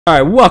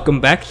Alright,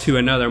 welcome back to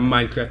another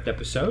Minecraft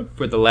episode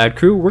for the Lad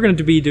Crew. We're going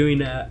to be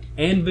doing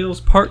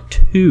Anvils Part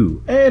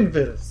 2.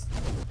 Anvils!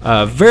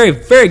 Very,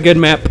 very good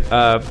map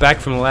back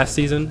from the last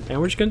season,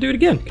 and we're just going to do it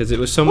again, because it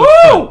was so much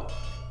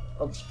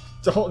fun.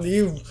 Don't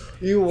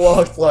you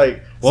walked like,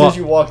 as soon as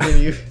you walked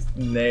in, you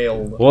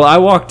nailed. Well, I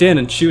walked in,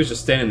 and she was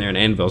just standing there, and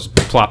Anvils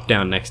plopped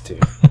down next to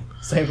her.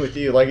 Same with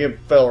you, like it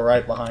fell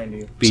right behind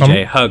you.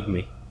 BJ, hug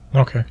me.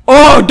 Okay.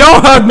 Oh,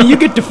 don't hug me! You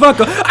get the fuck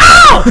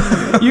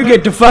Ow! You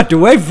get the fuck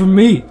away from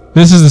me!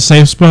 This is the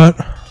safe spot.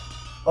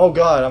 Oh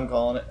god, I'm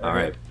calling it.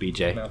 Alright,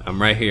 BJ, no.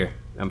 I'm right here.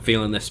 I'm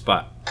feeling this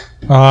spot.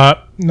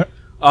 No.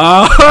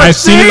 I've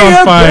seen it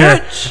on fire.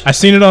 Bitch. I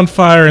seen it on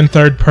fire in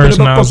third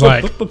person. I was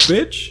like,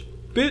 bitch,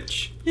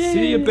 yeah.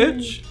 See ya,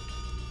 bitch.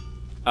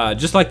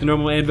 Just like the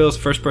normal Anvils,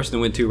 first person to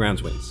win 2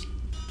 rounds wins.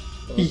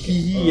 I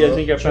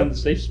think I found the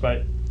safe spot.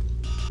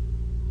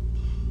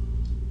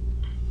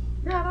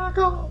 Gotta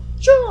go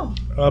jump.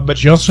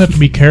 But you also have to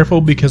be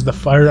careful because the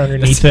fire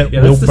underneath it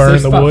will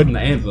burn the wood. From the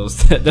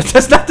Anvils.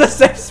 That's not the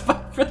safe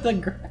spot for the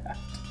ground.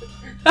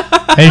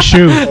 Hey,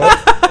 Shu.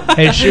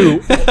 Hey, Shu.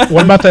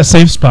 What about that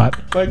safe spot?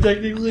 Am I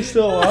technically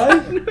still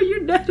alive? No,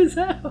 you're dead as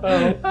hell. Oh.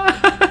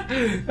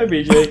 Hi,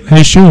 BJ.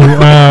 Hey, Shu.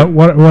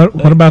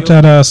 What about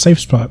that safe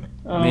spot?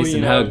 Oh,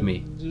 Mason, hug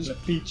me.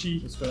 Just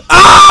peachy.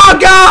 Oh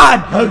God!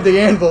 Hug the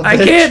anvil, bitch. I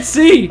can't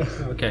see.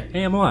 Okay,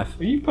 hey, I'm alive.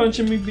 Are you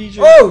punching me, BJ?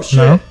 Oh shit!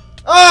 No.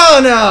 Oh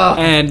no!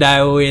 And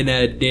I win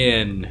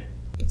again.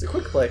 It's a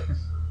quick play.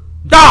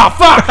 Oh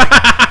fuck!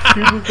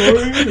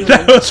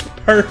 That was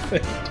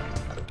perfect.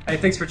 Hey,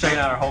 thanks for checking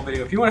out our whole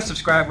video. If you want to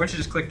subscribe, why don't you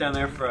just click down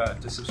there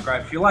to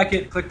subscribe. If you like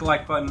it, click the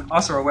like button.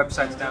 Also, our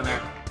website's down there.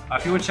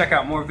 If you want to check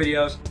out more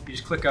videos, you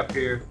just click up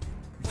here.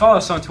 Follow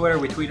us on Twitter.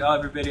 We tweet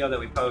every video that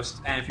we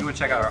post. And if you want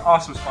to check out our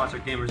awesome sponsor,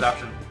 Gamers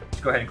Option,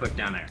 just go ahead and click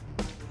down there.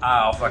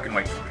 I'll fucking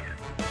wait for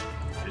you.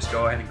 Just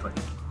go ahead and click.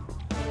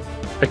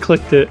 I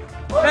clicked it.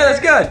 Hey, that's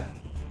good.